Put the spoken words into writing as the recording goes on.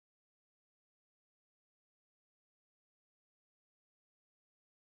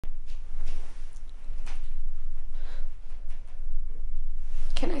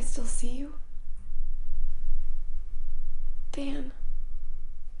still see you? Dan,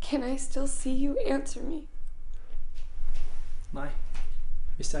 can I still see you? Answer me. Nei.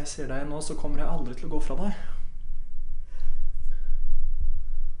 Hvis jeg ser deg igjen nå, så kommer jeg aldri til å gå fra deg.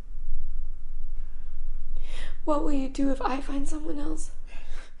 What will you do if I find someone else?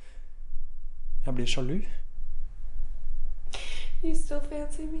 Jeg blir sjalu. You still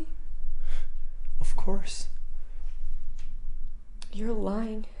fancy me? Of course. You're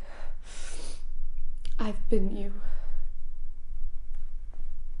lying. I've been you.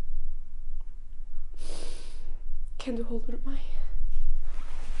 Kan du holde rundt meg?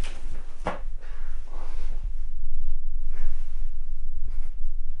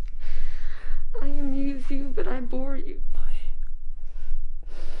 I amuse you, but I bore you.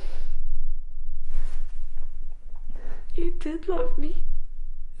 You did love me.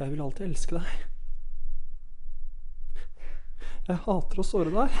 Jeg vil alltid elske deg. Jeg hater å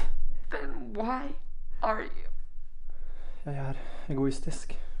såre deg. Then why are you? Jeg er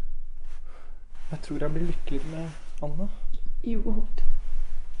egoistisk. Jeg tror jeg blir lykkelig med Anna. You won't.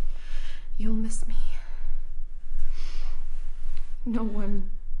 You'll miss me. No one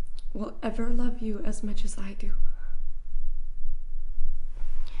will ever love you as much as I do.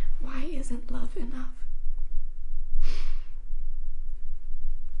 Why isn't love enough?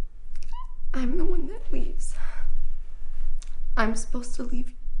 I'm the one that leaves. I'm supposed to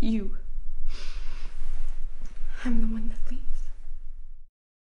leave you. I'm the one that leaves.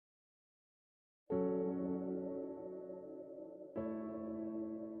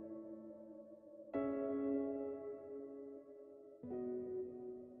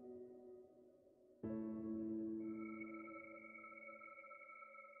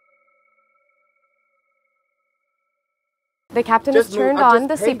 The captain has turned on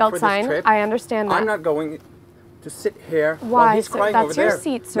the seatbelt sign. I understand that. I'm not going to sit here Why, while he's sir? crying That's over there. your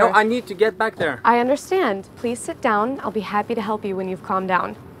seat, sir. No, I need to get back there. I understand. Please sit down. I'll be happy to help you when you've calmed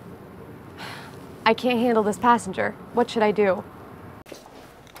down. I can't handle this passenger. What should I do?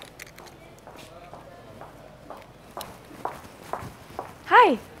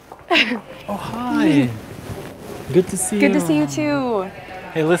 Hi. Oh, hi. Good to see you. Good to see you too.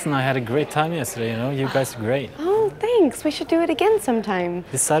 Hey, listen, I had a great time yesterday, you know? You guys are great. Oh, thanks. We should do it again sometime.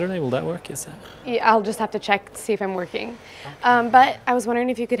 This Saturday, will that work, is it? Yeah, I'll just have to check to see if I'm working. But I was wondering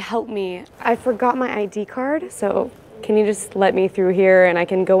if you could help me. I forgot my ID card, so can you just let me through here and I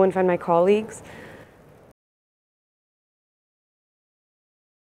can go and find my colleagues?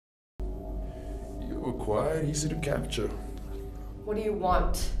 You were quite easy to capture. What do you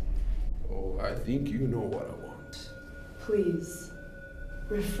want? Oh, I think you know what I want. Please,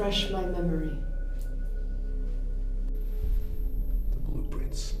 refresh my memory. The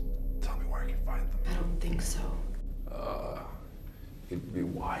blueprints. Tell me where I can find them. I don't think so. It'd be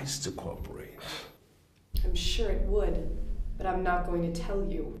wise to cooperate. I'm sure it would, but I'm not going to tell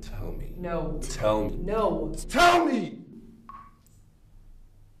you. Tell me. No. Tell me. No. Tell me!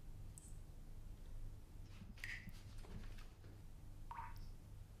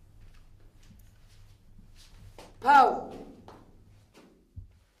 Pow!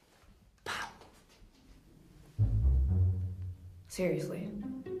 Pow. Seriously.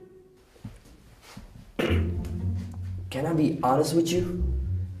 Can I be honest with you?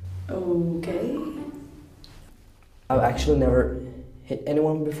 Okay. I've actually never hit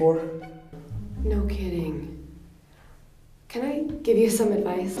anyone before. No kidding. Can I give you some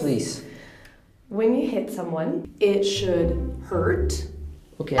advice? Please. When you hit someone, it should hurt.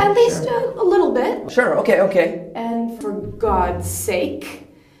 Okay. At least sure. a little bit. Sure, okay. And for God's sake,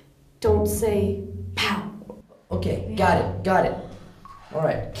 don't say pow. Okay, got it. All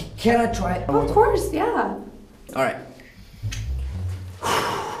right, can I try it? Of course, yeah. All right.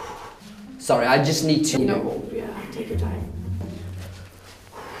 Sorry, I just need to... No, yeah, take your time.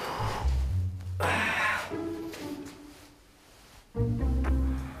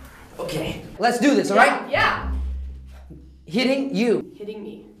 Okay, let's do this, all right? Yeah. Hitting you. Hitting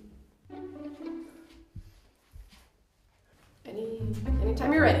me.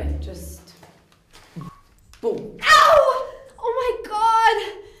 Anytime you're ready.